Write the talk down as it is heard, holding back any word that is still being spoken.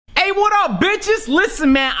Hey, what up, bitches?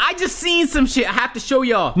 Listen, man, I just seen some shit I have to show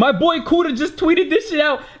y'all. My boy Kuda just tweeted this shit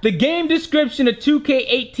out. The game description of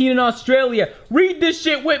 2K18 in Australia. Read this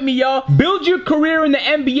shit with me, y'all. Build your career in the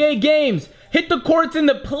NBA games. Hit the courts in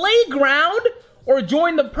the playground or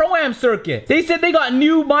join the Pro-Am circuit. They said they got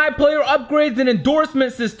new My Player upgrades and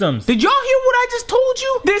endorsement systems. Did y'all hear what I just told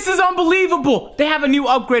you? This is unbelievable. They have a new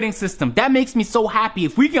upgrading system. That makes me so happy.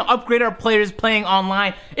 If we can upgrade our players playing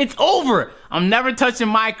online, it's over. I'm never touching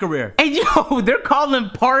my career. Hey, yo, they're calling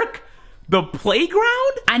Park the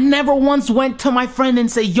playground? I never once went to my friend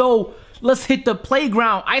and say, yo, let's hit the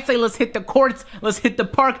playground. I say let's hit the courts, let's hit the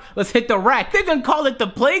park, let's hit the rack. They gonna call it the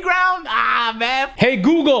playground? Ah, man. Hey,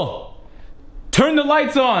 Google. Turn the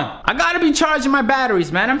lights on. I gotta be charging my batteries,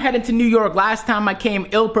 man. I'm heading to New York. Last time I came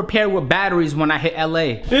ill-prepared with batteries when I hit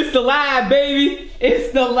LA. It's the lab, baby.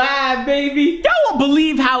 It's the lab, baby. Y'all won't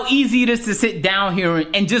believe how easy it is to sit down here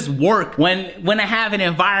and just work when I have an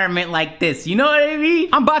environment like this. You know what I mean?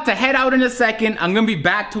 I'm about to head out in a second. I'm gonna be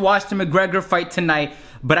back to watch the McGregor fight tonight.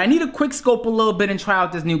 But I need to quick scope a little bit and try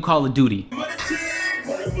out this new Call of Duty.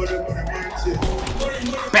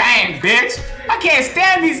 Bang, bitch! I can't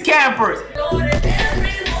stand these campers!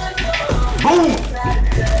 Boom!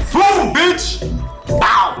 Boom, bitch!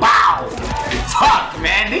 Bow, bow! Fuck,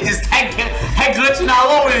 man, they just head glitching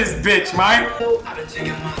all over this bitch, man! Boom!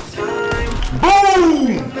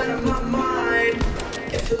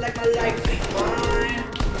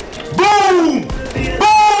 Boom!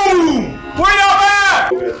 Boom! Where y'all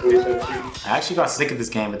at? I actually got sick of this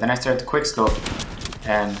game, but then I started to quickscope,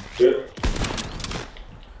 and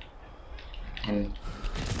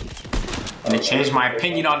it changed my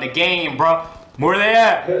opinion on the game, bro. Where they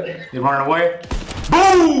at? They running away?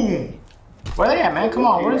 Boom! Where they at, man? Come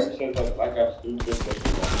on, where's? Boom!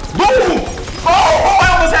 Oh, I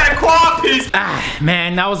almost had a quad piece. Ah,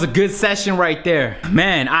 man, that was a good session right there.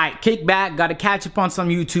 Man, alright, kick back. Gotta catch up on some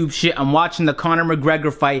YouTube shit. I'm watching the Conor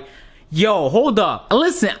McGregor fight. Yo, hold up.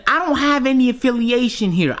 Listen, I don't have any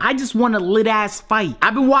affiliation here. I just want a lit-ass fight.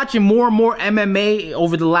 I've been watching more and more MMA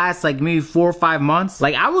over the last, like, maybe 4 or 5 months.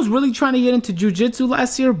 Like, I was really trying to get into jiu-jitsu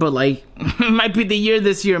last year, but, like, it might be the year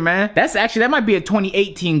this year, man. That might be a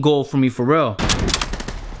 2018 goal for me, for real.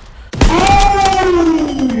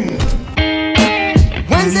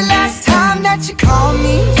 When's the last time that you called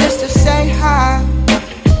me just to say hi?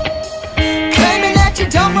 Claiming that you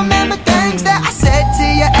don't remember things that I said to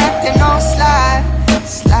you, acting all slide.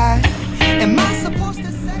 Am I supposed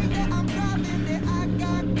to say that I'm driving that I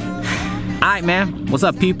got? Alright, man, what's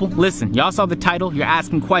up, people? Listen, y'all saw the title, you're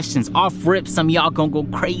asking questions. Off rip, some of y'all gonna go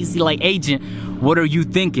crazy like, Agent, what are you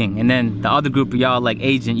thinking? And then the other group of y'all like,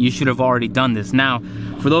 Agent, you should have already done this. Now,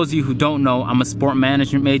 for those of you who don't know, I'm a sport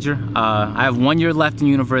management major. I have 1 year left in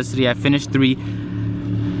university. I finished 3.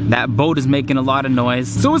 That boat is making a lot of noise.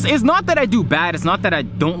 So it's not that I do bad, it's not that I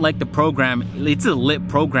don't like the program. It's a lit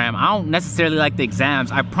program. I don't necessarily like the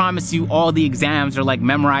exams. I promise you all the exams are like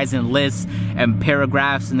memorizing lists and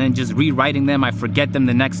paragraphs and then just rewriting them. I forget them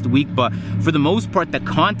the next week, but for the most part, the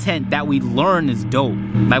content that we learn is dope.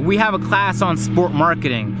 Like we have a class on sport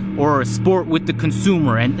marketing or sport with the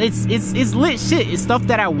consumer, and it's lit shit. It's stuff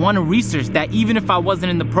that I want to research that even if I wasn't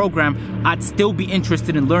in the program, I'd still be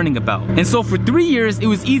interested in learning about. And so for 3 years, it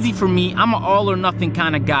was easy for me. I'm an all or nothing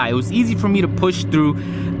kind of guy. It was easy for me to push through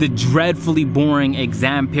the dreadfully boring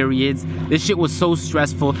exam periods. This shit was so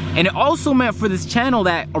stressful. And it also meant for this channel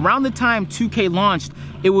that around the time 2K launched,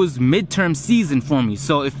 it was midterm season for me.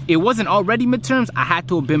 So if it wasn't already midterms, I had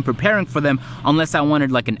to have been preparing for them unless I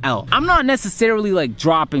wanted like an L. I'm not necessarily like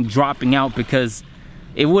dropping out because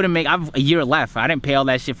it wouldn't make, I have a year left. I didn't pay all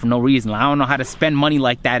that shit for no reason. I don't know how to spend money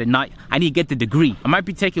like that and I need to get the degree. I might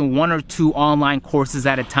be taking 1 or 2 online courses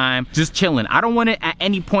at a time, just chilling. I don't want it at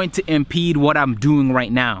any point to impede what I'm doing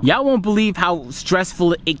right now. Y'all won't believe how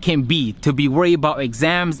stressful it can be to be worried about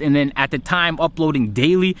exams and then at the time uploading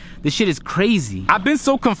daily. This shit is crazy. I've been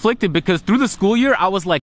so conflicted because through the school year, I was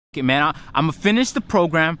like, man, I'm gonna finish the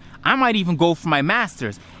program. I might even go for my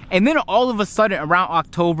master's. And then all of a sudden around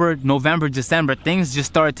October, November, December, things just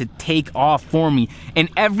started to take off for me. And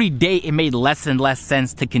every day it made less and less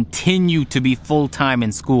sense to continue to be full-time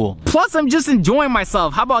in school. Plus, I'm just enjoying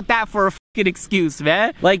myself. How about that for a fucking excuse,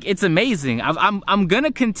 man? Like, it's amazing. I'm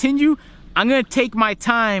gonna continue. I'm gonna take my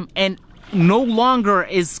time, and no longer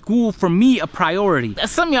is school for me a priority.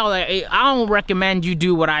 Some of y'all like, hey, I don't recommend you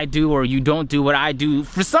do what I do or you don't do what I do.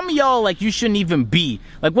 For some of y'all, like, you shouldn't even be.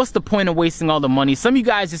 Like, what's the point of wasting all the money? Some of you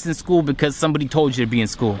guys just in school because somebody told you to be in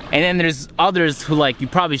school. And then there's others who, like, you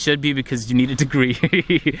probably should be because you need a degree.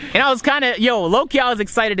 And I was kind of, low-key, I was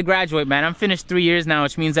excited to graduate, man. I'm finished 3 years now,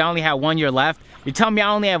 which means I only have 1 year left. You're telling me I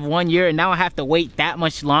only have 1 year and now I have to wait that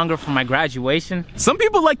much longer for my graduation? Some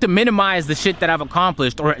people like to minimize the shit that I've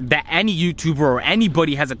accomplished or that any YouTuber or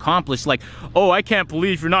anybody has accomplished. Like, oh, I can't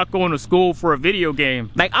believe you're not going to school for a video game.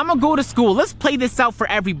 Like, I'm gonna go to school. Let's play this out for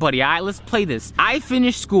everybody, all right? Let's play this. I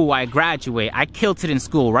finish school, I graduate, I killed it in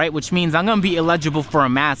school, right? Which means I'm gonna be eligible for a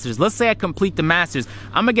master's. Let's say I complete the master's.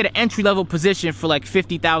 I'm gonna get an entry-level position for like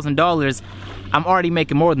 $50,000. I'm already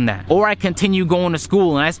making more than that. Or I continue going to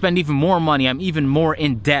school and I spend even more money. I'm even more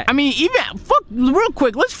in debt. I mean, real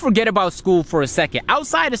quick, let's forget about school for a second.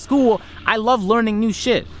 Outside of school, I love learning new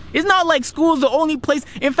shit. It's not like school's the only place.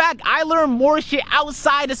 In fact, I learn more shit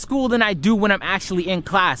outside of school than I do when I'm actually in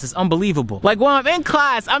class. It's unbelievable. Like, when I'm in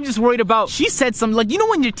class, I'm just worried about, she said something, like, you know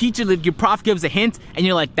when your teacher, like, your prof gives a hint and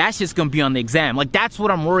you're like, that's just gonna be on the exam. Like, that's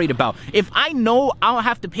what I'm worried about. If I know I don't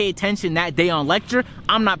have to pay attention that day on lecture,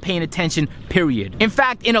 I'm not paying attention, period. In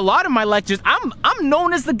fact, in a lot of my lectures, I'm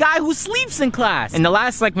known as the guy who sleeps in class. In the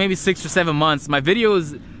last, like, maybe 6 or 7 months, my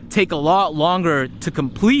videos take a lot longer to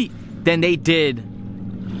complete than they did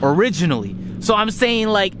originally. So I'm saying,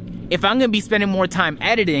 like, if I'm gonna be spending more time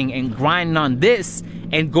editing and grinding on this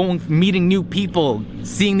and meeting new people,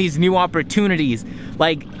 seeing these new opportunities,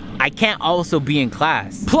 like, I can't also be in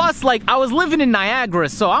class. Plus, like, I was living in Niagara,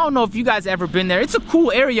 so I don't know if you guys ever been there. It's a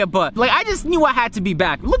cool area, but like, I just knew I had to be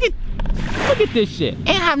back. Look at this shit. Ain't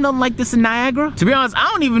have nothing like this in Niagara. To be honest, I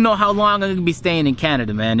don't even know how long I'm gonna be staying in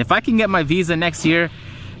Canada, man. If I can get my visa next year,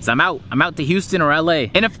 so I'm out to Houston or LA.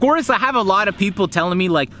 And of course, I have a lot of people telling me,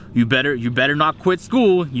 like, you better not quit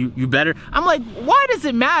school. You better. I'm like, why does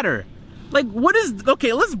it matter? Like,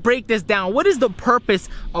 okay, let's break this down. What is the purpose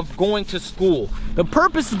of going to school? The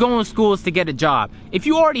purpose of going to school is to get a job. If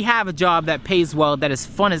you already have a job that pays well, that is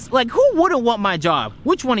fun, like, who wouldn't want my job?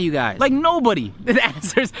 Which one of you guys? Like, nobody. The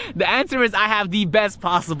answer is I have the best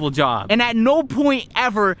possible job. And at no point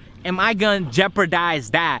ever am I gonna jeopardize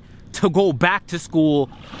that to go back to school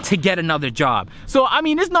to get another job. So, I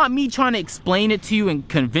mean, it's not me trying to explain it to you and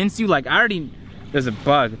convince you. Like, there's a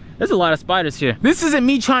bug. There's a lot of spiders here. This isn't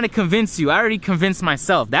me trying to convince you. I already convinced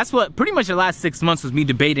myself. That's what pretty much the last 6 months was, me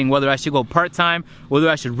debating whether I should go part-time, whether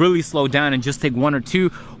I should really slow down and just take 1 or 2,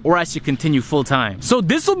 or I should continue full-time. So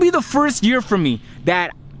this will be the first year for me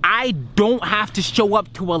that I don't have to show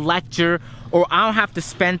up to a lecture, or I don't have to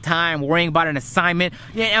spend time worrying about an assignment.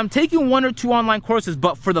 Yeah, I'm taking 1 or 2 online courses,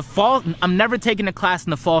 but for the fall, I'm never taking a class in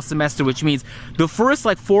the fall semester, which means the first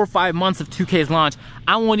like 4 or 5 months of 2K's launch,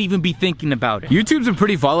 I won't even be thinking about it. YouTube's a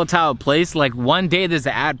pretty volatile place. Like, one day there's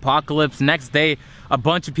an adpocalypse, next day a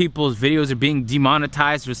bunch of people's videos are being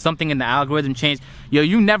demonetized or something in the algorithm changed. Yo,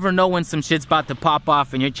 you never know when some shit's about to pop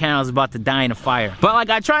off and your channel's about to die in a fire. But like,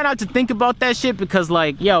 I try not to think about that shit because,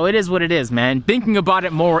 like, yo, it is what it is, man. Thinking about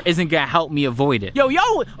it more isn't gonna help me avoid it. Yo,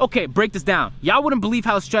 y'all, okay, break this down. Y'all wouldn't believe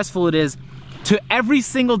how stressful it is to every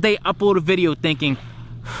single day upload a video thinking,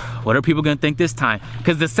 what are people gonna think this time?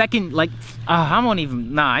 Because the second, like,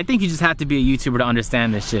 I think you just have to be a YouTuber to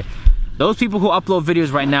understand this shit. Those people who upload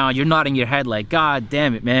videos right now, you're nodding your head like, God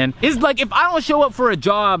damn it, man. It's like, if I don't show up for a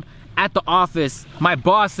job at the office, my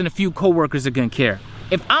boss and a few coworkers are gonna care.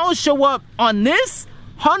 If I don't show up on this,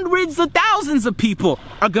 hundreds of thousands of people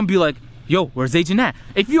are gonna be like, yo, where's Agent at?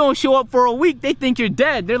 If you don't show up for a week, they think you're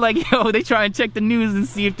dead. They're like, yo, they try and check the news and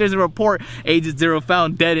see if there's a report, Agent Zero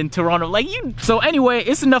found dead in Toronto. Like, so anyway,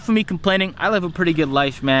 it's enough of me complaining. I live a pretty good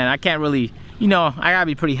life, man. I can't really, I gotta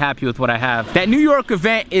be pretty happy with what I have. That New York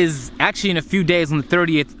event is actually in a few days. On the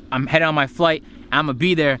 30th, I'm heading on my flight. I'm gonna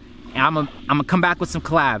be there. And I'm gonna come back with some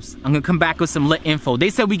collabs. I'm gonna come back with some lit info.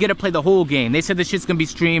 They said we get to play the whole game. They said the shit's gonna be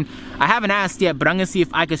streamed. I haven't asked yet, but I'm gonna see if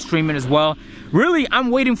I can stream it as well. Really,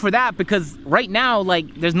 I'm waiting for that because right now,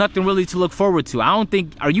 like, there's nothing really to look forward to.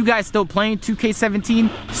 Are you guys still playing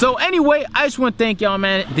 2K17? So anyway, I just wanna thank y'all,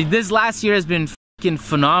 man. This last year has been fucking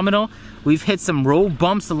phenomenal. We've hit some road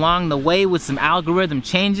bumps along the way with some algorithm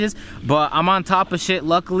changes, but I'm on top of shit,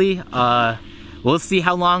 luckily. We'll see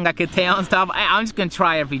how long I can stay on top. I'm just gonna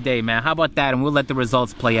try every day, man. How about that? And we'll let the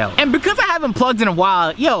results play out. And because I haven't plugged in a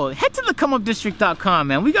while, yo, head to thecomeupdistrict.com,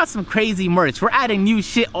 man. We got some crazy merch. We're adding new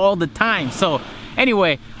shit all the time. So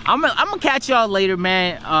Anyway, I'm gonna catch y'all later,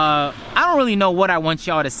 man. I don't really know what I want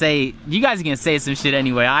y'all to say. You guys are gonna say some shit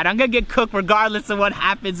anyway. All right, I'm gonna get cooked regardless of what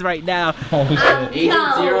happens right now. Holy shit.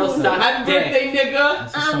 8-0 Happy birthday, nigga.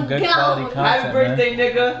 This is some good quality content, Happy birthday,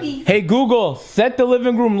 nigga. Hey Google, set the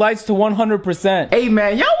living room lights to 100%. Hey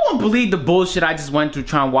man, y'all won't believe the bullshit I just went through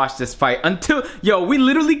trying to watch this fight. Until, yo, we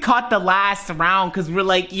literally caught the last round because we're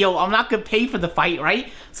like, yo, I'm not gonna pay for the fight,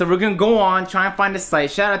 right? So we're gonna go on, try and find the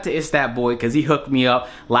site. Shout out to It's That Boy, because he hooked me up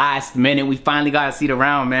last minute. We finally got to see the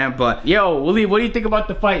round, man. But yo, Willie, what do you think about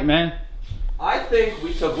the fight, man? I think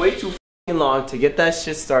we took way too f***ing long to get that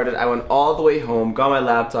shit started. I went all the way home, got my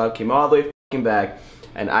laptop, came all the way f***ing back,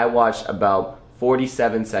 and I watched about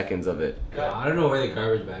 47 seconds of it. I don't know where the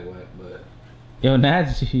garbage bag went, but... Yo,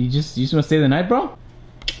 Naz, you just want to stay the night, bro?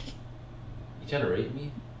 You trying to rape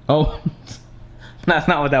me? Oh, that's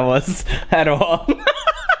not what that was at all.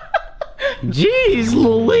 Jeez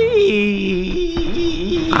Louise.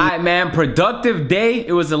 Alright, man, productive day.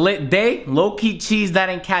 It was a lit day. Low-key cheese that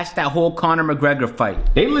didn't catch that whole Conor McGregor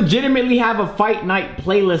fight. They legitimately have a fight night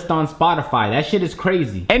playlist on Spotify. That shit is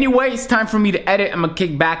crazy. Anyway, it's time for me to edit. I'm gonna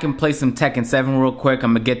kick back and play some Tekken 7 real quick.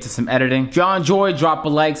 I'm gonna get to some editing. If y'all enjoy, drop a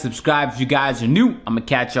like, subscribe if you guys are new. I'm gonna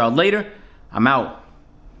catch y'all later. I'm out.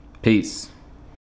 Peace.